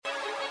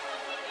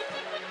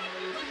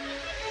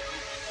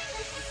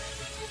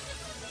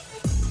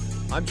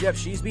I'm Jeff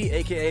Sheesby,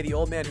 a.k.a. the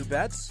old man who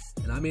bets.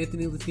 And I'm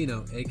Anthony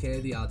Latino,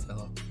 a.k.a. the Odds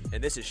Fellow.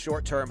 And this is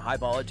Short-Term High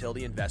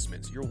Volatility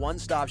Investments, your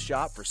one-stop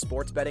shop for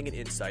sports betting and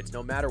insights,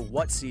 no matter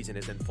what season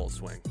is in full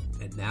swing.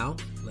 And now,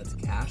 let's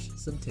cash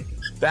some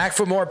tickets. Back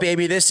for more,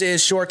 baby. This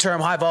is Short-Term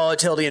High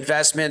Volatility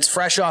Investments,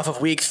 fresh off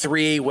of week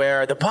 3,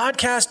 where the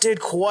podcast did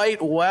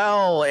quite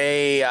well,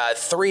 a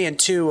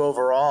 3-2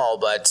 overall,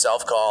 but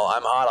self-call.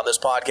 I'm hot on this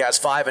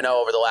podcast, 5-0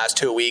 over the last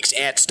 2 weeks,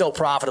 and still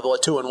profitable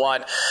at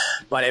 2-1.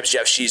 My name is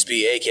Jeff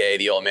Sheesby, a.k.a.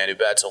 the old man who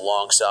bets,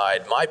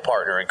 alongside my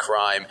partner in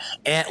crime,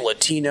 Ant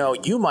Latino.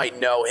 You might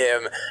know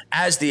him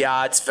as the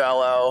Odds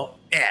Fellow.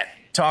 Ant,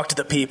 talk to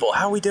the people.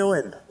 How are we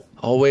doing?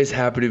 Always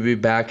happy to be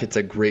back. It's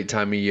a great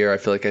time of year. I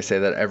feel like I say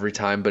that every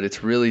time, but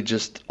it's really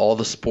just all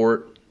the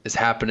sport is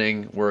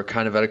happening. We're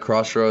kind of at a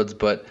crossroads,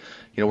 but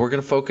we're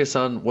going to focus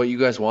on what you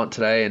guys want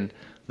today. And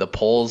the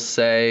polls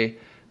say,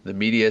 the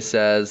media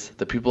says,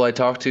 the people I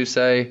talk to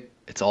say,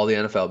 it's all the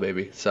NFL,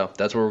 baby. So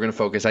that's where we're going to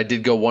focus. I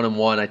did go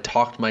 1-1. I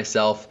talked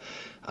myself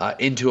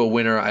into a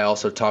winner. I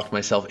also talked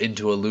myself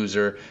into a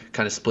loser,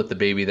 kind of split the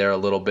baby there a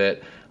little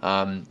bit.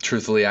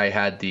 Truthfully, I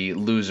had the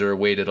loser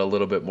weighted a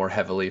little bit more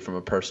heavily from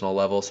a personal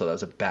level, so that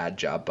was a bad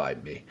job by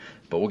me.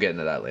 But we'll get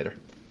into that later.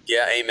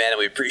 Yeah, amen. And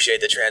we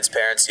appreciate the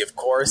transparency, of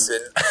course.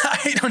 And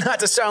I don't have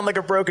to sound like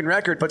a broken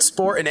record, but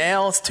sport and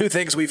ale, two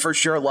things we for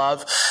sure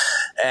love.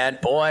 And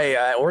boy,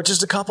 we're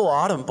just a couple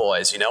autumn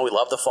boys. We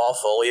love the fall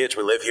foliage.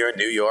 We live here in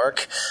New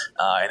York,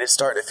 and it's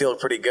starting to feel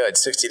pretty good.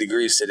 60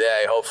 degrees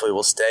today. Hopefully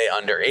we'll stay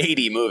under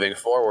 80 moving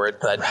forward.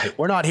 But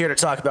We're not here to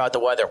talk about the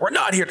weather. We're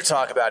not here to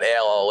talk about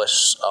ale,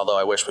 although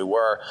I wish we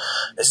were.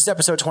 This is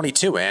episode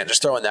 22, man.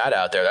 Just throwing that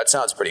out there. That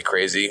sounds pretty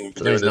crazy. We've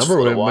been doing this for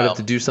a we while. might have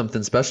to do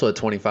something special at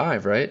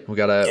 25, right? We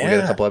got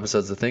a couple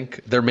episodes to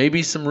think. There may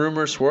be some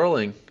rumors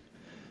swirling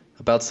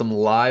about some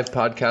live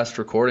podcast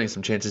recording,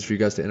 some chances for you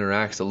guys to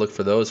interact. So look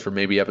for those for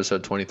maybe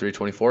episode 23,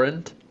 24,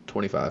 and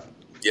 25.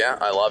 Yeah,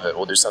 I love it.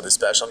 We'll do something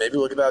special. Maybe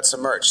we'll give out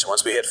some merch.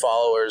 Once we hit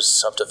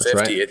followers up to 50,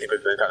 right. I think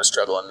we've been kind of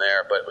struggling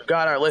there. But we've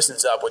got our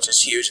listens up, which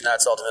is huge, and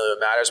that's ultimately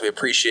what matters. We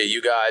appreciate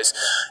you guys.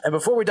 And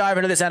before we dive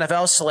into this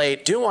NFL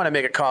slate, do want to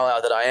make a call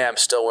out that I am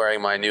still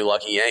wearing my new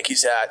Lucky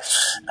Yankees hat.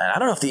 And I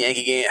don't know if the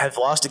Yankee game have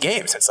lost a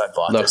game since I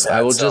bought this hat.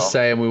 I will just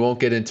say, and we won't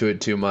get into it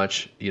too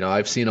much,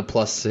 I've seen a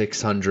plus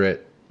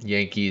 600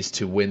 Yankees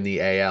to win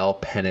the AL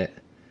pennant.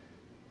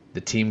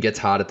 The team gets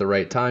hot at the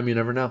right time. You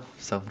never know.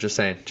 So just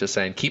saying.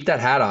 Keep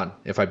that hat on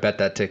if I bet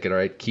that ticket, all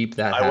right? Keep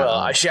that hat on. I will.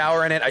 I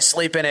shower in it. I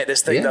sleep in it.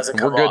 This thing doesn't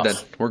come off. We're good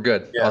then. We're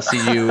good. Yeah. I'll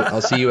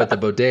see you at the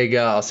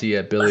bodega. I'll see you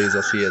at Billy's.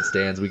 I'll see you at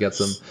Stan's. We got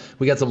some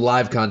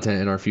live content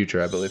in our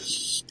future, I believe.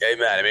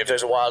 Amen. I mean, if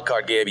there's a wild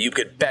card game, you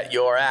could bet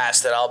your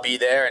ass that I'll be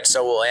there, and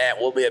so will Ant.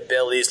 We'll be at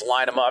Billy's,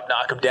 line them up,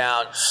 knock them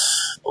down.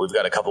 But we've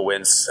got a couple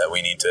wins that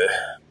we need to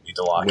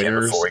lock in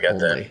before we get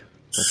there.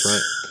 That's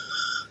right.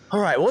 All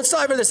right, well, let's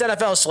dive into this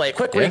NFL slate.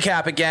 Quick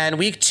recap again.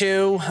 Week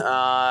 2,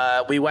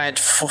 we went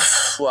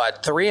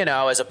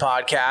 3-0 as a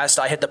podcast.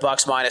 I hit the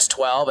Bucks minus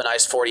 12, a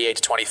nice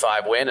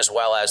 48-25 win, as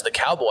well as the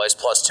Cowboys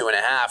plus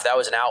 2.5. That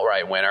was an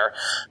outright winner.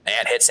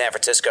 And hit San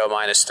Francisco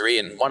minus 3,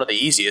 and one of the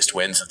easiest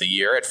wins of the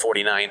year at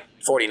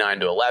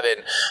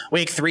 49-11.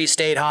 Week 3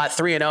 stayed hot,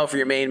 3-0 for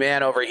your main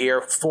man over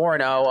here.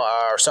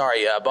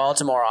 4-0,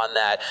 Baltimore on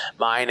that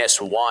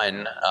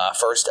 -1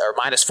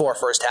 -4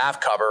 first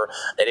half cover.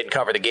 They didn't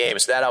cover the game,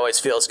 so that always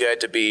feels good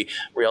to be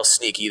real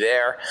sneaky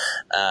there.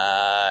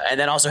 And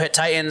then also hit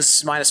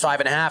Titans minus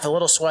 5.5. A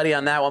little sweaty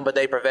on that one, but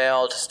they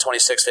prevailed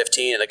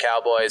 26-15, and the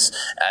Cowboys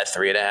at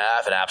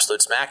 3.5. An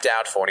absolute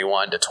smackdown,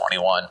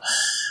 41-21.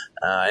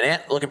 And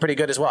Ant looking pretty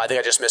good as well. I think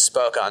I just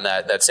misspoke on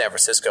that San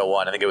Francisco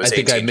one. I think it was 18-11.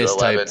 I think I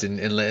mistyped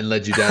and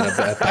led you down a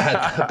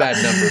bad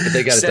number, but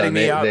they got it done.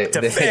 Me up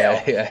to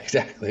fail. Yeah,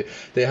 exactly.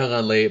 They hung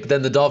on late. But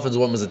then the Dolphins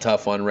one was a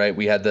tough one, right?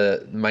 We had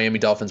the Miami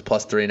Dolphins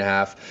plus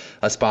 3.5,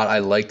 a spot I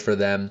liked for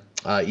them.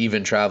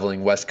 Even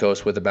traveling West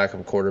Coast with a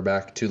backup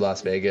quarterback to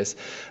Las Vegas.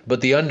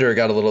 But the under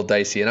got a little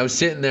dicey. And I was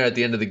sitting there at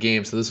the end of the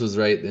game, so this was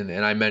right.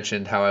 And I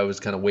mentioned how I was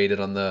kind of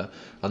weighted on the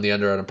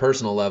under on a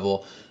personal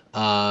level.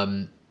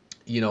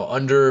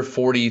 Under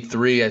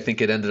 43, I think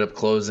it ended up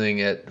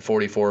closing at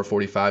 44 or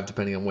 45,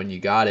 depending on when you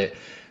got it.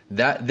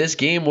 This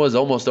game was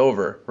almost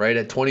over, right?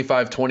 At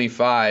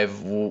 25-25,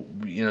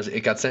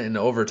 it got sent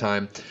into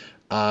overtime.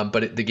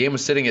 But the game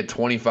was sitting at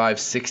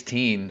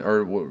 25-16,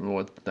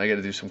 or I got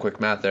to do some quick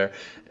math there.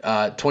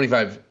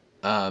 25.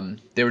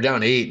 They were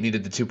down 8,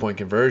 needed the 2-point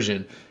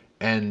conversion,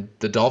 and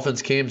the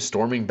Dolphins came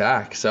storming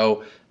back.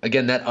 So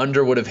again, that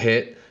under would have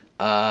hit,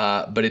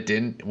 but it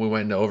didn't. We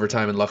went into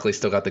overtime and luckily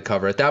still got the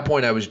cover. At that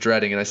point, I was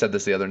dreading, and I said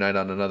this the other night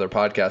on another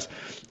podcast.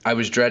 I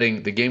was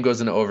dreading the game goes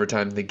into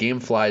overtime, the game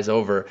flies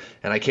over,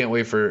 and I can't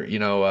wait for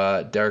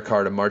Derek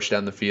Carr to march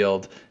down the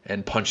field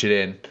and punch it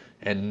in.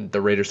 And the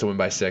Raiders to win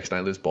by 6, and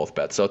I lose both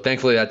bets. So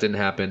thankfully that didn't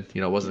happen.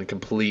 It wasn't a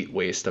complete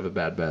waste of a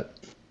bad bet.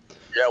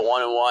 Yeah,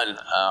 1-1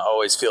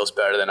 always feels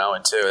better than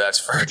 0-2. That's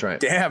for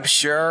damn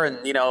sure. And,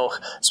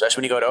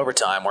 especially when you go to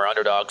overtime where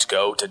underdogs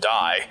go to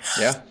die.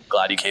 Yeah.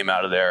 Glad you came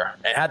out of there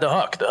and had the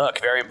hook. The hook,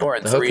 very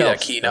important. The hook 3,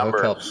 helps. that key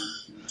number.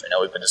 I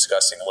know we've been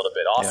discussing a little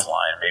bit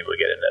offline. Maybe we'll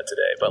get into that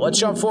today. But let's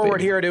jump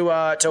forward here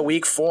to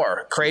week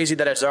 4. Crazy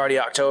that it's already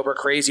October.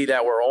 Crazy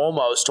that we're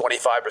almost 25%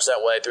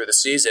 way through the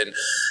season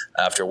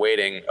after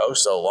waiting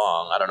so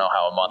long. I don't know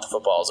how a month of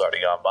football has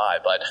already gone by.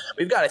 But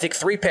we've got, I think,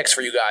 3 picks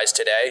for you guys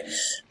today.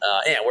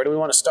 And where do we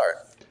want to start?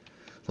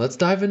 Let's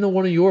dive into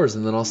one of yours,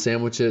 and then I'll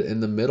sandwich it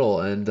in the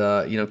middle. And,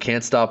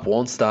 can't stop,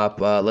 won't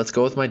stop. Let's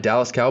go with my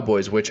Dallas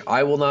Cowboys, which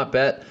I will not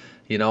bet.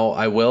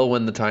 I will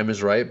when the time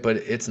is right, but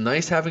it's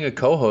nice having a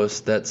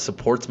co-host that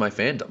supports my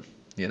fandom,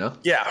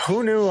 Yeah,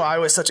 who knew I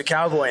was such a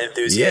Cowboy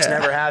enthusiast? Yeah.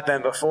 Never have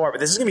been before, but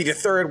this is going to be the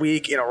 3rd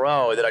week in a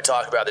row that I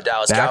talk about the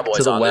Dallas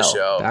Cowboys on this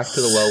show. Back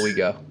to the well we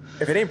go.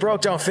 If it ain't broke,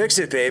 don't fix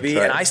it, baby.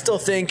 Right. And I still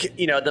think,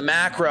 the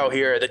macro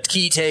here, the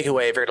key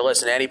takeaway, if you're going to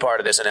listen to any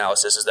part of this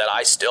analysis, is that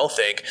I still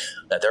think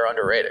that they're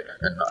underrated.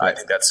 And I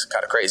think that's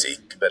kind of crazy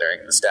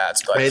considering the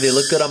stats. But hey, they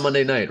look good on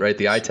Monday night, right?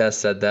 The eye test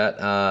said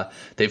that.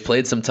 They've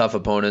played some tough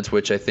opponents,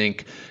 which I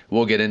think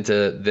we'll get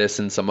into this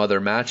and some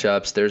other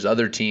matchups. There's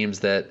other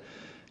teams that,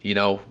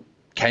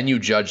 can you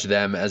judge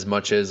them as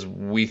much as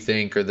we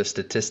think or the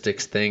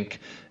statistics think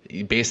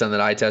based on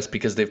that eye test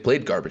because they've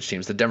played garbage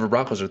teams? The Denver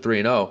Broncos are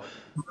 3-0.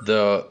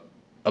 The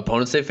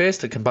opponents they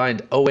faced, a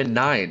combined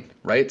 0-9,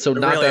 right? So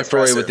not really that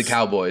story impressive. with the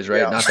Cowboys,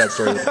 right? Yeah. Not that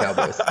story with the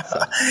Cowboys.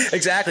 So.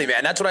 Exactly,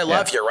 man. That's what I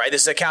love here, right?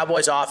 This is a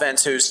Cowboys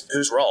offense who's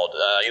rolled.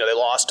 They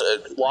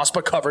lost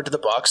but covered to the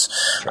Bucs.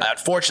 Right.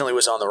 Unfortunately,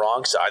 was on the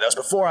wrong side. That was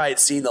before I had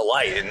seen the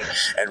light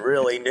and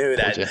really knew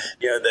that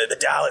the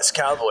Dallas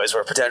Cowboys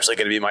were potentially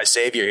going to be my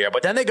savior here.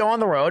 But then they go on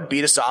the road,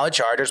 beat a solid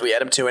Chargers. We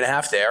had them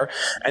 2.5 there,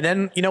 and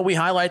then we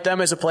highlight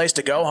them as a place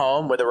to go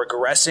home with a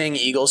regressing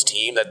Eagles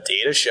team that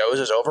data shows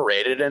is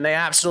overrated, and they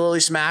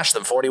absolutely smashed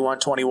them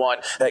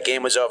 41-21. That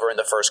game was over in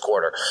the first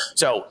quarter.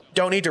 So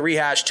don't need to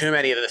rehash too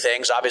many of the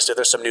things. Obviously, if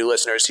there's some new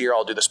listeners here,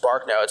 I'll do the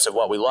spark notes of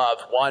what we love.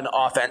 1,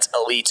 offense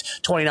elite,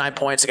 29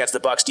 points against the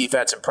Bucs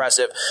defense,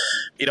 impressive.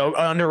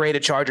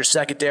 Underrated Chargers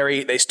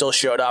secondary, they still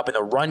showed up, and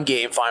the run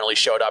game finally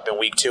showed up in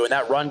week 2, and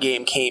that run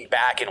game came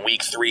back in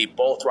week 3.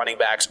 Both running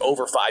backs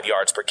over 5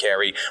 yards per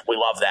carry. We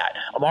love that.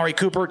 Amari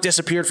Cooper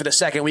disappeared for the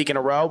 2nd week in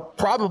a row.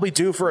 Probably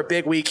due for a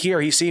big week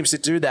here. He seems to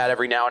do that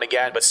every now and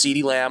again, but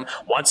CeeDee Lamb,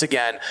 once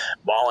again,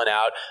 balling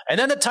out. And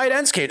then the tight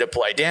ends came to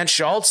play. Dan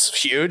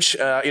Schultz, huge.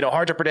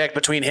 Hard to predict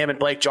between him and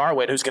Blake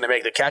Jarwin who's going to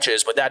make the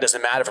catches, but that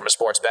doesn't matter from a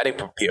sports betting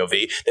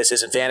POV. This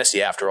isn't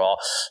fantasy after all.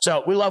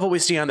 So we love what we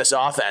see on this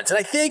offense. And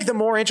I think the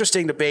more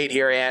interesting debate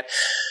here, Ant,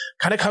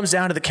 kind of comes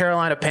down to the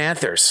Carolina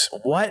Panthers.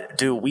 What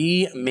do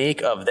we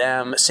make of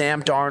them?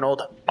 Sam Darnold,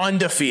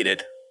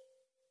 undefeated.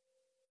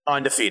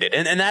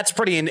 And that's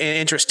pretty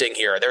interesting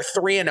here. They're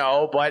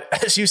 3-0, but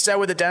as you said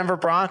with the Denver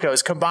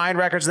Broncos, combined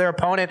records their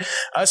opponent,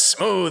 a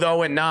smooth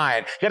 0-9.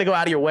 You got to go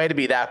out of your way to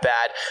be that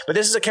bad. But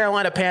this is a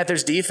Carolina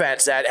Panthers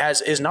defense that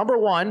is number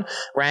 1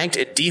 ranked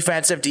in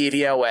defensive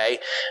DVOA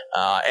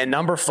and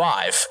number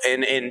 5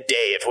 in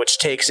Dave, which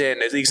takes in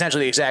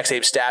essentially the exact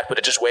same stat, but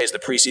it just weighs the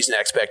preseason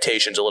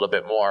expectations a little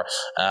bit more.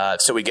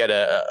 So we get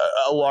a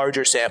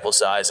larger sample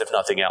size, if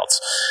nothing else.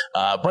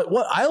 But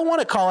what I want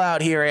to call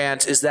out here,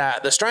 Ant, is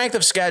that the strength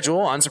of schedule,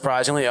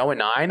 unsurprisingly,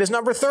 0-9, is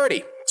number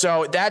 30.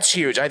 So that's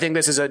huge. I think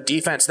this is a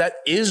defense that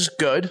is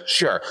good,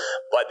 sure,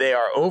 but they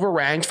are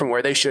overranked from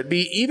where they should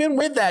be. Even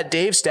with that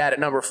Dave stat at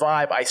number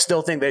 5, I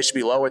still think they should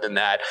be lower than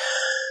that.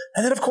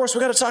 And then, of course,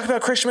 we got to talk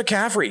about Christian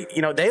McCaffrey.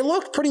 They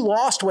looked pretty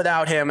lost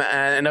without him.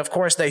 And of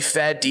course, they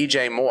fed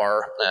DJ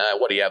Moore.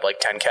 What do you have, like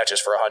 10 catches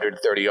for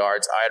 130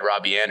 yards? I had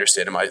Robbie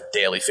Anderson in my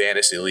daily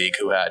fantasy league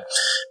who had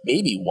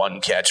maybe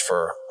 1 catch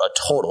for a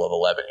total of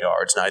 11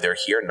 yards, neither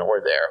here nor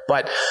there.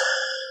 But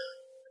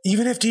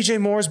even if DJ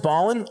Moore is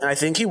balling, and I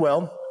think he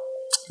will,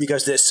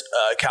 because this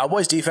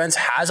Cowboys defense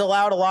has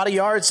allowed a lot of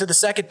yards to the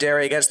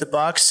secondary against the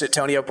Bucs.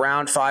 Antonio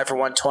Brown, 5 for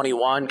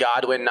 121.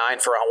 Godwin, 9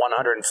 for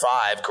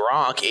 105.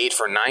 Gronk, 8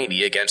 for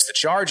 90 against the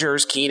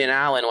Chargers. Keenan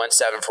Allen went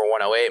 7 for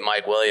 108.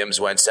 Mike Williams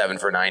went 7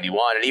 for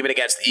 91. And even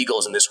against the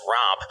Eagles in this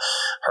romp,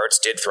 Hurts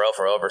did throw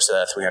for over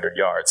 300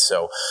 yards.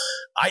 So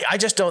I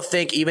just don't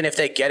think, even if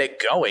they get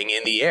it going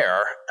in the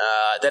air,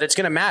 that it's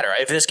going to matter.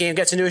 If this game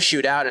gets into a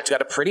shootout and it's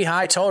got a pretty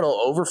high total,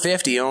 over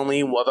 50,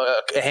 only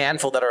a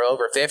handful that are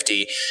over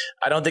 50,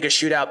 I don't think a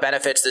shootout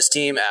benefits this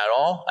team at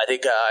all. I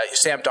think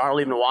Sam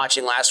Darnold, even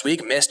watching last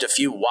week, missed a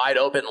few wide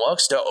open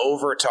looks to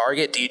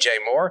over-target DJ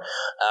Moore.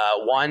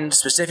 One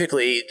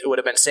specifically would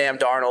have been Sam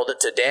Darnold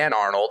to Dan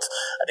Arnold.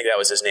 I think that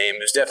was his name.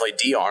 It was definitely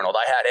D. Arnold.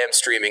 I had him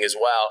streaming as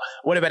well.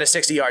 Would have been a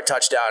 60-yard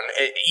touchdown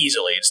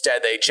easily.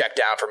 Instead, they checked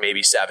down for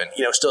maybe 7.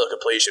 Still a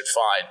completion,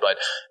 fine. But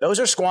those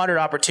are squandered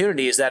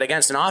opportunities that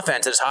against an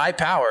offense as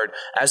high-powered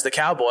as the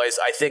Cowboys,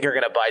 I think are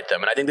going to bite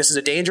them. And I think this is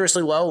a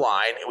dangerously low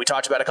line. We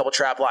talked about a couple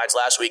trap lines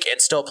last week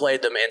and still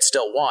played them and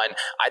still won.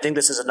 I think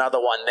this is another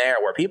one there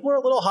where people are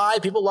a little high.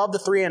 People love the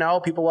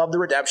 3-0. People love the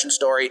redemption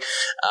story.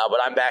 But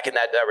I'm backing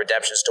that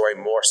redemption story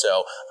more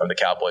so from the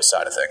Cowboys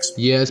side of things.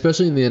 Yeah,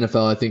 especially in the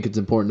NFL, I think it's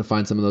important to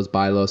find some of those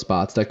buy low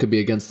spots. That could be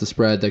against the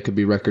spread. That could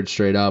be record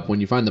straight up.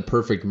 When you find the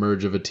perfect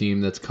merge of a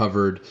team that's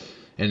covered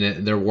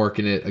and they're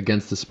working it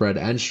against the spread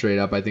and straight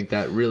up, I think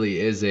that really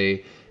is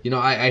a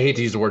I hate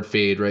to use the word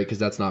fade, right? Because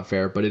that's not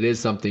fair, but it is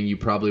something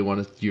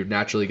you're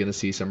naturally going to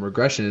see some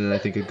regression in, and I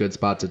think a good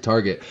spot to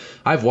target.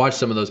 I've watched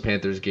some of those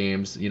Panthers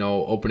games,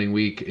 opening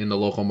week in the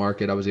local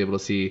market. I was able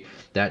to see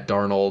that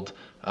Darnold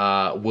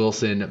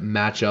Wilson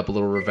matchup, a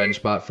little revenge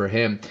spot for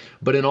him.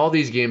 But in all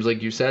these games,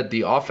 like you said,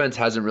 the offense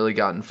hasn't really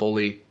gotten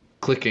fully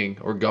clicking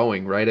or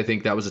going, right? I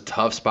think that was a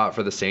tough spot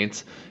for the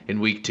Saints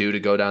in week 2 to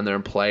go down there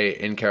and play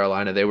in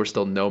Carolina. They were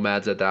still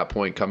nomads at that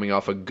point, coming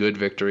off a good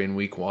victory in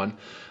week 1.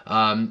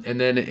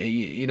 And then,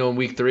 in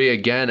week 3,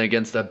 again,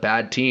 against a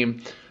bad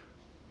team,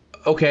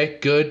 okay,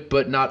 good,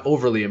 but not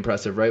overly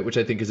impressive, right? Which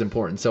I think is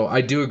important. So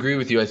I do agree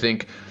with you. I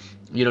think,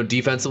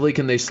 defensively,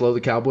 can they slow the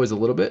Cowboys a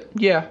little bit?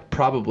 Yeah,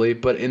 probably.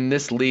 But in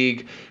this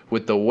league,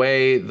 with the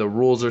way the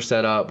rules are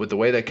set up, with the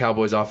way that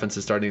Cowboys offense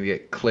is starting to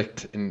get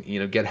clicked and,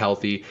 get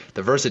healthy,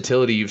 the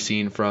versatility you've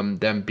seen from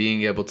them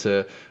being able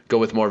to go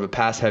with more of a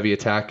pass-heavy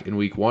attack in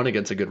week 1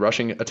 against a good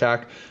rushing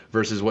attack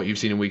versus what you've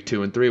seen in week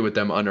 2 and 3 with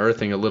them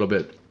unearthing a little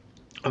bit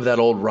of that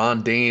old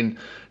Ron Dane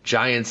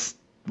Giants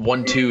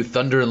 1-2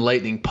 thunder and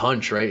lightning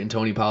punch, right, in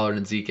Tony Pollard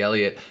and Zeke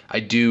Elliott.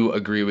 I do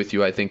agree with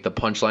you. I think the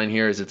punchline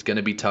here is it's going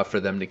to be tough for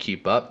them to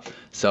keep up.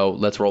 So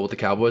let's roll with the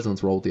Cowboys and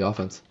let's roll with the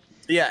offense.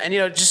 Yeah, and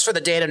just for the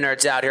data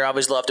nerds out here, I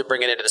always love to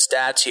bring it into the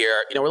stats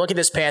here. We're looking at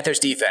this Panthers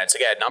defense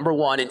again, number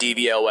 1 in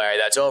DVOA.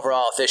 That's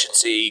overall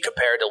efficiency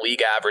compared to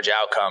league average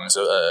outcomes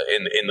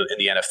in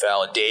the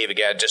NFL. And Dave,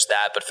 again, just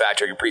that, but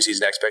factoring in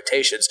preseason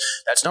expectations,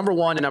 that's number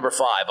 1 and number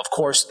 5. Of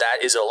course,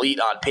 that is elite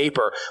on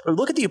paper. But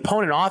look at the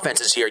opponent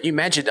offenses here. You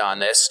mentioned on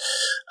this,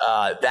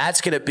 that's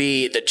going to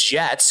be the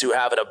Jets, who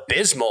have an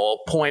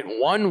abysmal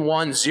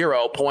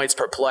 0.110 points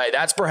per play.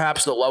 That's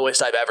perhaps the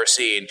lowest I've ever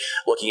seen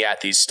looking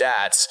at these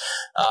stats.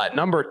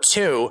 Number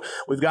 2,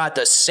 we've got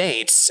the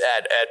Saints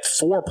at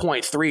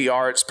 4.3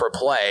 yards per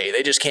play.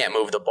 They just can't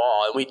move the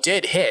ball. And we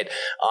did hit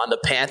on the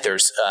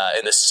Panthers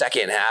in the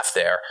second half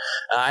there.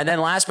 And then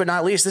last but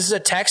not least, this is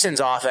a Texans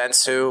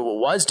offense who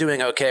was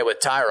doing okay with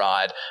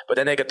Tyrod, but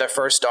then they get their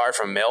first start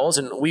from Mills.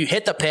 And we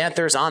hit the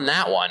Panthers on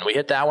that one. We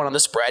hit that one on the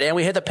spread, and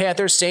we hit the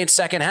Panthers-Saints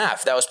second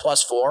half. That was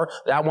 +4.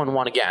 That one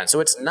won again.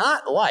 So it's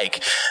not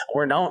like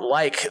we don't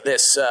like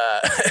this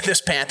this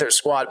Panthers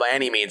squad by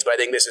any means, but I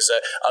think this is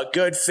a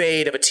good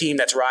fade of a team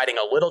that's riding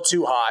a little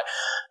too hot,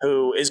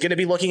 who is going to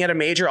be looking at a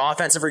major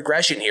offensive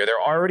regression here. They're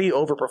already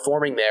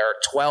overperforming there,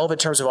 12 in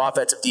terms of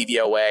offensive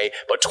DVOA,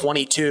 but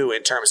 22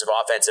 in terms of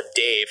offensive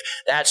Dave.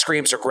 That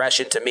screams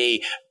regression to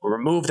me.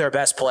 Remove their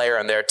best player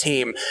on their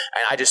team,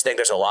 and I just think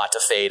there's a lot to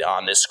fade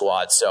on this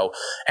squad. So,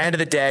 end of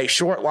the day,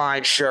 short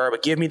line, sure,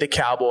 but give me the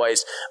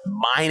Cowboys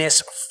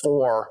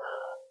 -4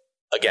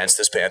 against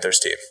this Panthers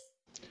team.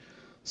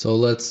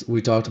 So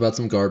we talked about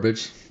some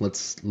garbage.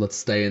 Let's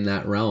stay in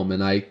that realm,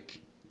 and I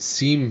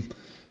seem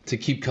to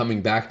keep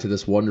coming back to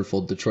this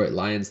wonderful Detroit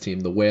Lions team,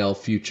 the whale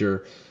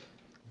future.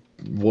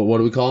 What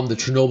do we call them? The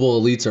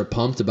Chernobyl elites are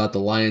pumped about the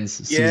Lions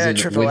season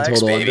Triple win X,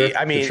 total baby. under.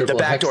 I mean, the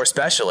backdoor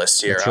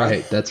specialists here.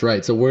 That's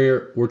right. So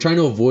we're trying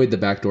to avoid the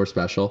backdoor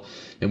special,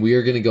 and we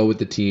are going to go with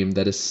the team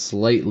that is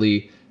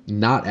slightly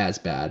not as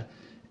bad,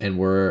 and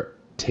we're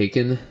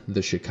taking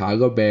the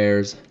Chicago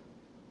Bears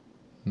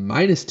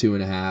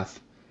 -2.5.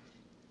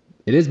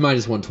 It is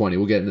 -120.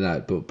 We'll get into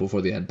that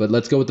before the end. But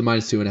let's go with the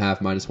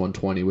 -2.5,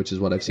 -120, which is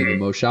what I've seen in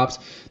most shops.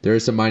 There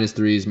is some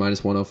 -3s,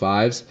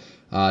 -105s.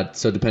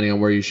 So depending on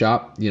where you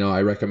shop,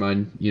 I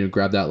recommend,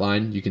 grab that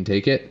line. You can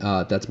take it.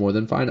 That's more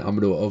than fine. I'm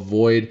going to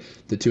avoid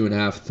the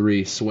 2.5,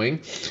 3 swing.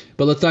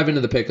 But let's dive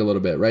into the pick a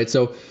little bit, right?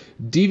 So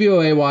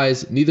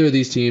DVOA-wise, neither of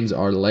these teams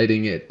are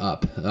lighting it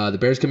up. The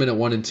Bears come in at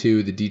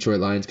 1-2. The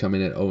Detroit Lions come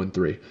in at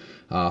 0-3.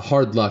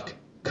 Hard luck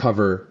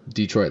cover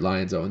Detroit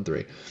Lions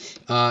 0-3.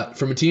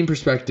 From a team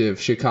perspective,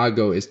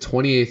 Chicago is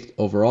 28th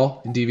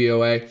overall in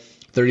DVOA,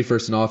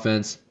 31st in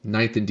offense,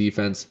 9th in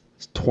defense,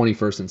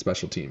 21st in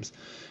special teams.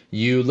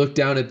 You look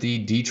down at the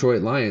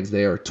Detroit Lions,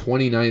 they are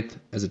 29th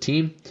as a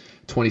team,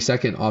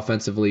 22nd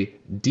offensively,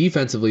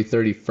 defensively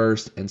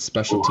 31st, and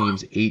special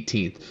teams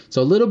 18th.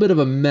 So a little bit of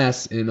a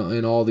mess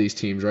in all these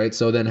teams, right?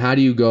 So then how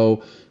do you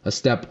go a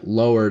step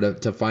lower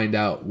to find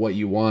out what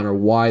you want or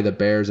why the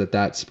Bears at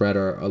that spread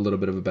are a little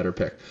bit of a better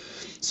pick?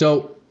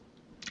 So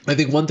I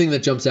think one thing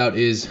that jumps out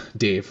is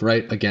Dave,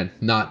 right? Again,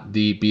 not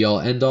the be-all,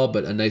 end-all,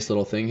 but a nice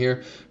little thing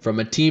here. From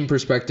a team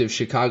perspective,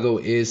 Chicago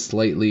is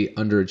slightly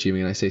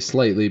underachieving. And I say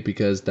slightly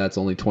because that's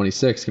only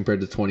 26th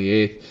compared to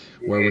 28th,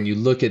 where when you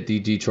look at the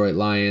Detroit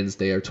Lions,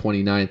 they are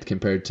 29th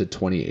compared to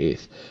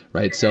 28th,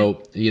 right?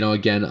 So,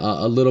 again,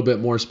 a little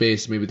bit more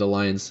space. Maybe the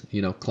Lions,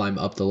 climb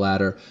up the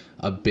ladder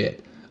a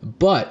bit.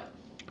 But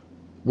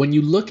when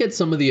you look at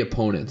some of the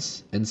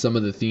opponents and some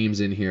of the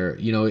themes in here,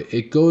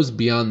 it goes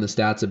beyond the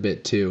stats a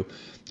bit too.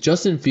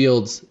 Justin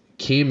Fields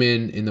came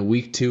in the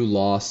week 2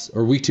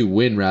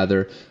 win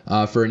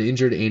for an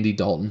injured Andy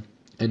Dalton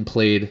and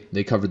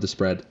they covered the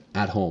spread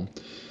at home.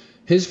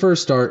 His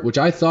first start, which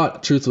I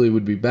thought truthfully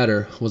would be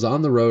better, was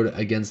on the road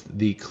against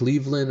the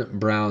Cleveland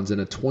Browns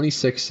in a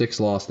 26-6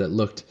 loss that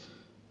looked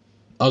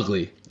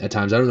ugly at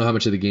times. I don't know how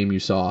much of the game you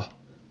saw.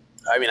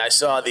 I mean, I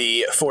saw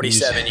the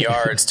 47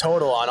 yards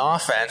total on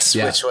offense,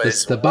 Yeah, which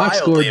was the box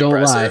score don't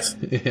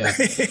impressive.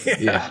 lie.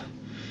 Yeah.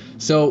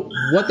 So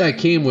what that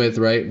came with,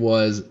 right,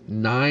 was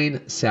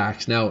 9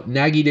 sacks. Now,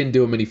 Nagy didn't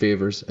do him any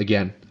favors.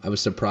 Again, I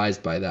was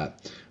surprised by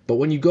that. But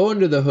when you go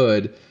under the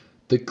hood,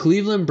 the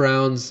Cleveland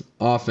Browns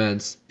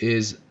offense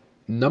is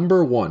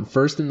number 1,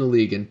 first in the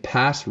league in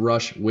pass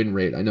rush win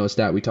rate. I know a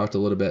stat we talked a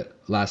little bit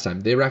last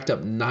time. They racked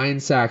up 9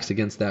 sacks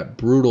against that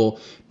brutal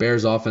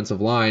Bears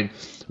offensive line,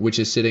 which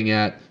is sitting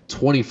at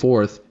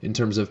 24th in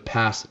terms of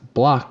pass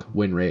block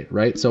win rate,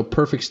 right? So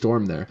perfect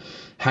storm there.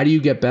 How do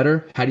you get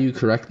better? How do you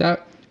correct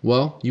that?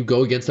 Well, you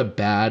go against a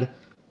bad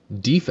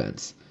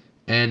defense.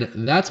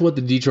 And that's what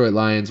the Detroit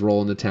Lions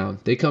roll into town.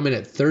 They come in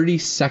at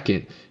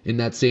 32nd in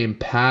that same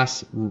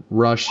pass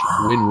rush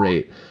win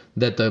rate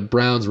that the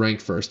Browns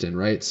ranked first in,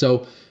 right?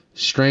 So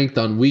strength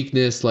on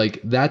weakness,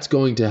 like that's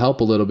going to help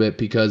a little bit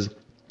because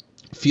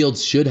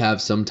Fields should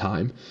have some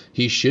time.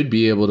 He should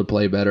be able to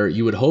play better.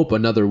 You would hope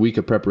another week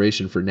of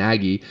preparation for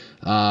Nagy,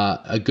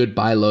 a good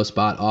buy low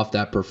spot off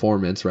that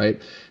performance,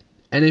 right?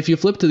 And if you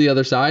flip to the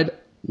other side,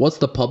 what's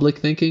the public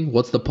thinking?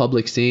 What's the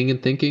public seeing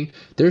and thinking?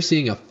 They're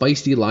seeing a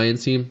feisty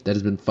Lions team that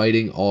has been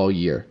fighting all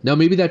year. Now,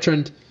 maybe that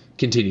trend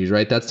continues,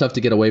 right? That's tough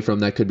to get away from.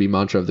 That could be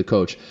mantra of the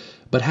coach.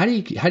 But how do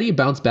you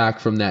bounce back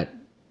from that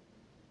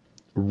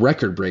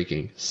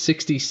record-breaking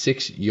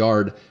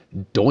 66-yard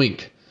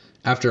doink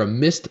after a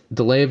missed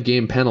delay of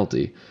game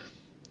penalty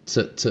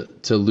to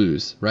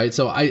lose, right?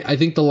 So I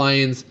think the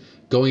Lions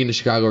going into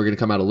Chicago are going to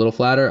come out a little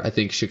flatter. I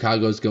think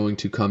Chicago's going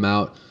to come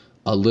out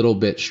a little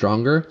bit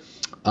stronger.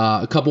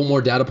 A couple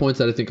more data points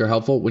that I think are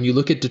helpful. When you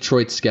look at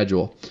Detroit's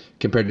schedule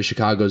compared to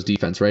Chicago's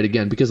defense, right?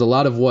 Again, because a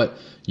lot of what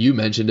you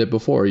mentioned it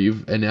before,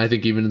 and I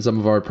think even in some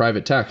of our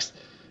private texts,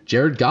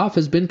 Jared Goff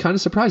has been kind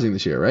of surprising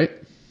this year, right?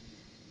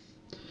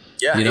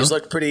 Yeah, he's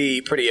looked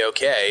pretty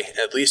okay,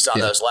 at least on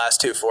those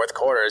last 2 fourth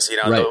quarters.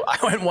 Right. I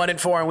went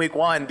 1-4 in week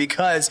 1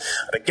 because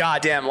of the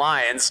goddamn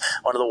Lions,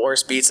 one of the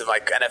worst beats of my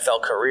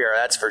NFL career,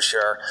 that's for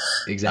sure.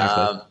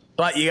 Exactly.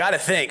 But you got to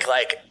think,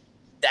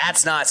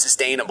 that's not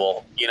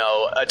sustainable.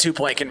 A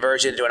 2-point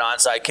conversion to an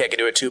onside kick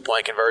into a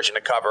 2-point conversion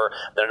to cover,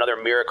 then another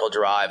miracle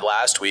drive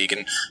last week.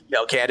 And,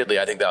 candidly,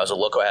 I think that was a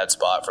look-ahead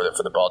spot for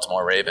the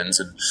Baltimore Ravens.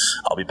 And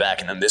I'll be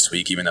backing them this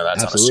week, even though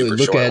that's Absolutely. on a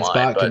super short line.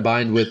 Look-ahead spot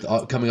combined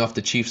with coming off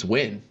the Chiefs'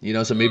 win.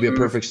 So maybe a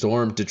perfect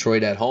storm,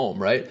 Detroit at home,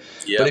 right?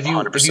 Yeah, but if you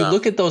 100%.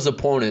 look at those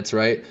opponents,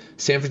 right,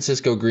 San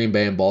Francisco, Green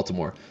Bay, and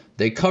Baltimore,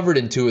 they covered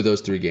in 2 of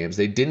those 3 games.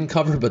 They didn't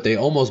cover, but they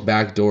almost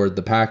backdoored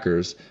the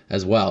Packers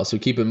as well. So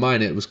keep in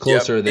mind, it was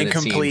closer than it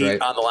seemed, right?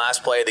 Incomplete on the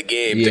last play of the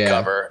game to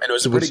cover, and it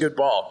was a pretty good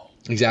ball.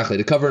 Exactly.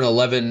 To cover an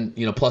 11,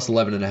 plus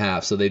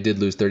 11.5, so they did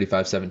lose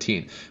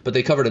 35-17. But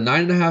they covered a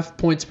 9.5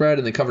 point spread,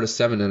 and they covered a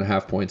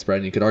 7.5 point spread,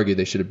 and you could argue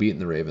they should have beaten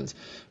the Ravens.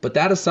 But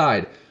that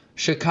aside,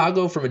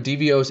 Chicago, from a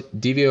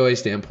DVOA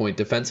standpoint,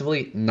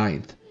 defensively,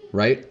 9th,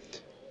 right?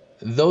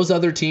 Those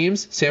other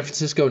teams, San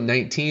Francisco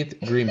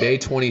 19th, Green Bay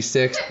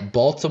 26th,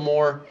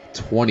 Baltimore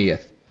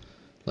 20th.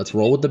 Let's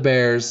roll with the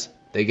Bears.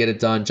 They get it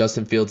done.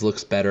 Justin Fields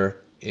looks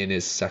better in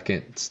his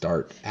second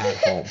start at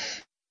home.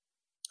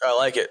 I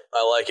like it.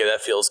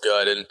 That feels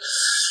good. And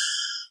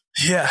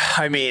yeah,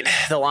 I mean,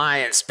 the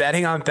Lions,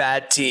 betting on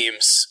bad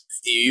teams,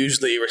 you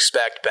usually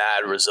expect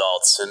bad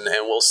results, and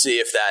we'll see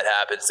if that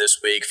happens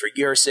this week. For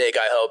your sake,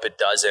 I hope it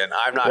doesn't.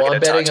 I'm not going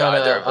to touch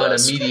either of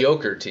those. On a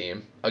mediocre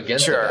team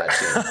against a bad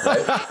team,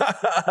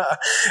 right?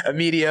 A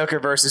mediocre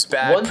versus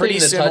bad. One pretty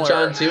thing to similar. touch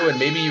on too, and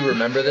maybe you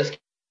remember this,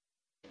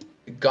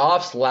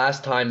 Goff's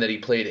last time that he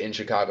played in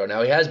Chicago.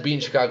 Now, he has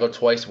beaten Chicago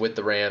twice with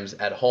the Rams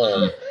at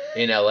home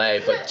in LA,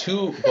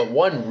 but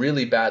one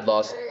really bad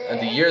loss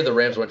the year the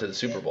Rams went to the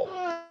Super Bowl.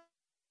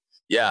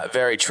 Yeah,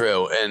 very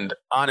true. And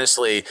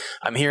honestly,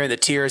 I'm hearing the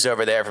tears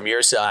over there from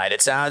your side.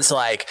 It sounds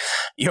like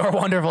your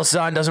wonderful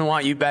son doesn't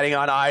want you betting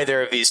on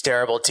either of these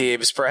terrible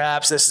teams.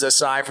 Perhaps this is a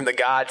sign from the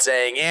God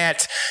saying,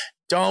 Ant,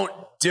 don't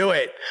do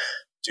it.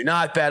 Do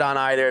not bet on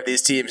either of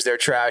these teams. They're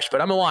trash.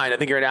 But I'm aligned. I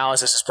think your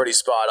analysis is pretty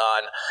spot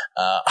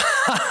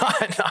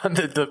on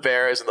the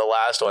Bears and the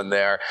last one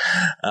there.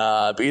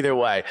 But either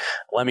way,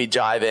 let me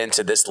dive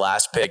into this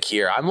last pick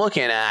here. I'm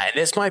looking at,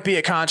 and this might be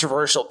a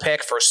controversial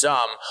pick for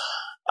some.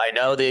 I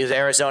know the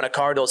Arizona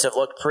Cardinals have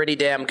looked pretty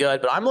damn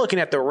good, but I'm looking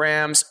at the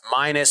Rams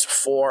minus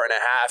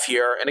 4.5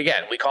 here. And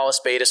again, we call a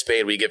spade.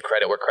 We give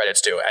credit where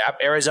credit's due.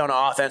 Arizona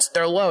offense,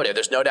 they're loaded.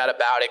 There's no doubt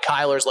about it.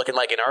 Kyler's looking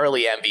like an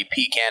early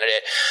MVP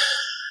candidate.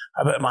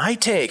 But my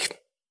take,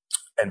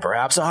 and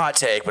perhaps a hot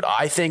take, but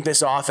I think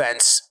this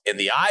offense, in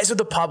the eyes of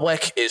the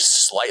public, is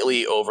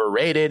slightly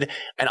overrated,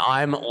 and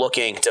I'm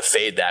looking to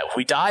fade that. If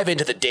we dive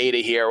into the data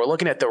here, we're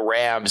looking at the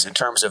Rams in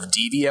terms of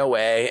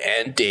DVOA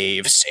and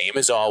Dave, same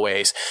as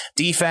always.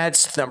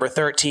 Defense, number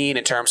 13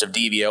 in terms of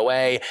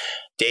DVOA.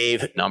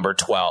 Dave, number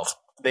 12.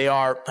 They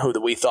are who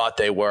we thought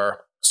they were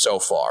so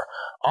far.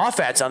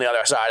 Offense on the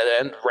other side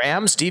of it,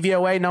 Rams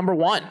DVOA number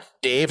 1,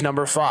 Dave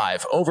number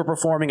 5,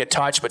 overperforming a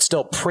touch, but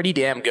still pretty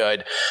damn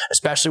good,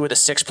 especially with a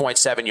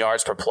 6.7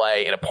 yards per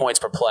play and a points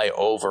per play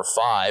over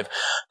 5.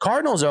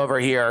 Cardinals over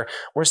here,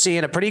 we're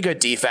seeing a pretty good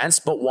defense,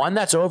 but one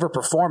that's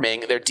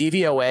overperforming. Their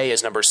DVOA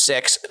is number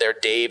 6, their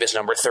Dave is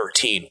number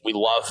 13. We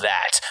love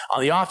that.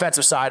 On the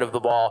offensive side of the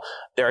ball,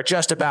 they're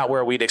just about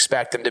where we'd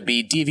expect them to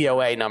be.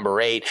 DVOA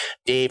number 8,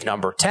 Dave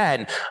number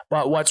 10.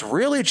 But what's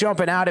really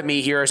jumping out at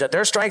me here is that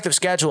their strength of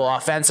schedule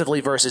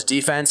offensively versus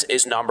defense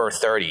is number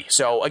 30.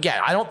 So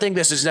again, I don't think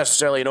this is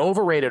necessarily an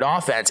overrated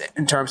offense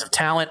in terms of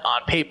talent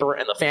on paper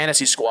and the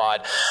fantasy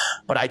squad,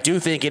 but I do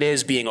think it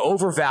is being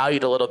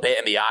overvalued a little bit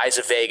in the eyes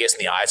of Vegas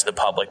and the eyes of the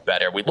public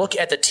better. We look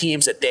at the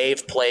teams that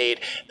they've played.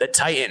 The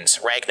Titans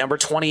rank number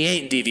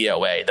 28 in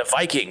DVOA. The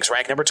Vikings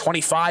rank number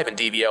 25 in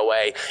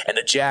DVOA. And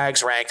the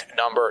Jags ranked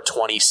number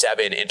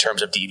 27 in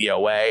terms of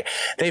DVOA.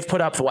 They've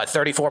put up,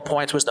 34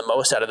 points was the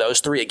most out of those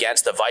three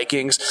against the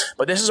Vikings.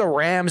 But this is a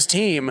Rams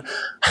team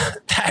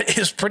that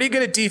is pretty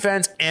good at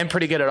defense and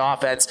pretty good at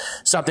offense,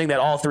 something that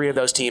all three of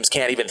those teams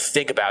can't even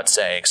think about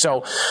saying.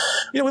 So,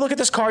 we look at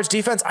this Cards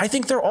defense. I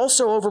think they're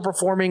also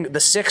overperforming the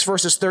 6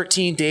 versus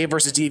 13 Dave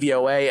versus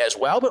DVOA as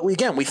well. But we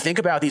think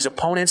about these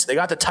opponents. They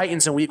got the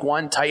Titans in week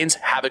 1. Titans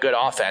have a good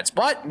offense,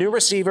 but new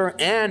receiver,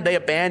 and they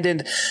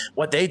abandoned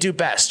what they do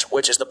best,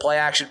 which is the play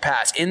action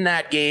pass. In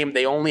that game,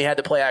 they only had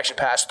the play action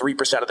pass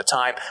 3% of the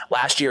time.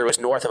 Last year, it was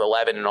north of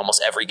 11 in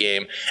almost every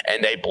game,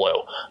 and they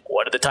blew.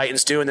 What did the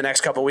Titans do in the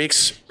next couple of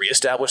weeks?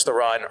 Reestablish the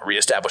run,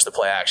 reestablish the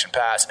play action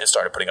pass, and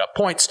started putting up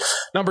points.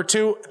 Number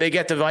 2, they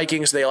get the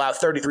Vikings. They allow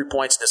 33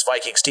 points to this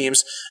Vikings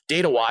teams.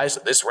 Data-wise,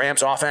 this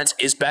Rams offense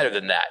is better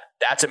than that.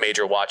 That's a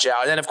major watch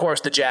out. And then, of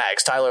course, the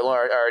Jags.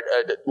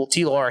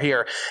 T. Law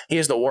here, he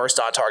is the worst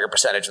on target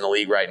percentage in the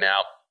league right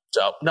now.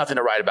 So nothing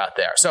to write about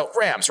there. So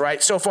Rams,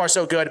 right? So far,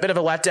 so good. A bit of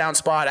a letdown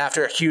spot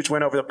after a huge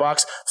win over the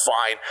Bucs.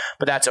 Fine,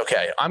 but that's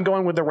okay. I'm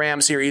going with the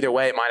Rams here either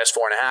way,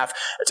 -4.5.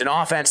 It's an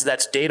offense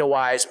that's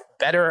data-wise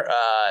better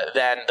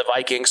than the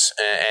Vikings,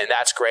 and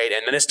that's great.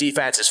 And this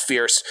defense is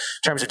fierce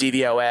in terms of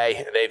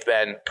DVOA. They've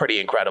been pretty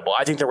incredible.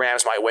 I think the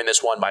Rams might win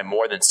this one by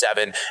more than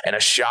 7 in a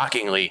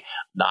shockingly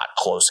not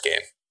close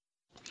game.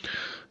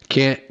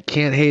 Can't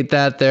hate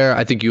that there.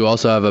 I think you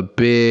also have a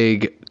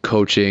big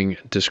coaching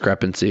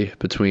discrepancy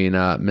between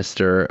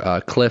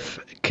Mr. Cliff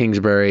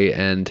Kingsbury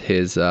and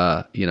his,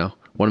 one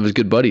of his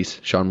good buddies,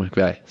 Sean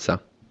McVay. So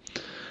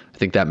I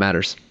think that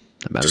matters.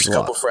 That matters a lot. A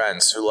couple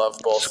friends who love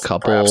both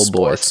boys.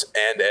 Sports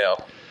and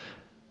ale.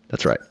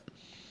 That's right.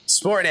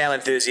 Sport and ale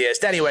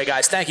enthusiast. Anyway,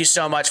 guys, thank you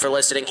so much for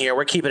listening here.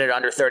 We're keeping it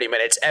under 30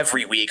 minutes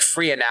every week.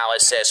 Free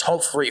analysis,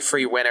 hopefully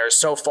free winners.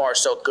 So far,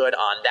 so good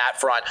on that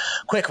front.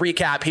 Quick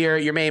recap here.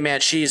 Your main man,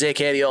 Shees,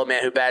 a.k.a. the old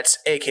man who bets,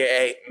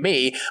 a.k.a.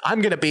 me.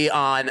 I'm going to be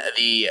on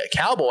the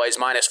Cowboys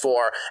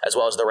 -4, as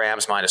well as the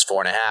Rams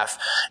 -4.5.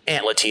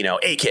 Ant Latino,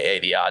 a.k.a.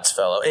 the odds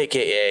fellow,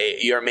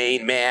 a.k.a. your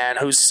main man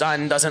whose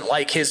son doesn't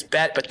like his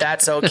bet, but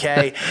that's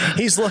okay.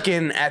 He's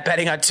looking at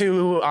betting on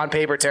 2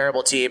 on-paper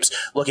terrible teams,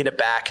 looking to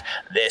back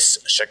this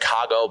Chicago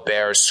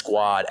Bears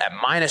squad at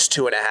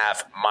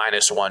 -2.5,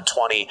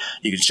 -120.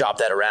 You can shop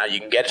that around. You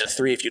can get it to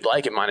 3 if you'd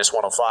like at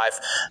 -105.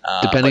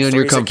 Depending on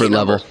your comfort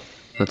level.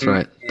 That's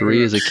right.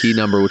 3 is a key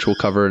number, which we'll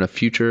cover in a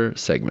future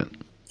segment.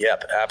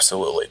 Yep,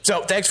 absolutely.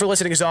 So thanks for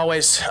listening as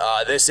always.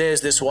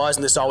 This was,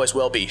 and this always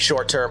will be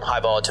short-term,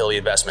 high volatility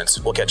investments.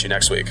 We'll catch you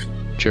next week.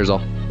 Cheers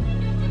all.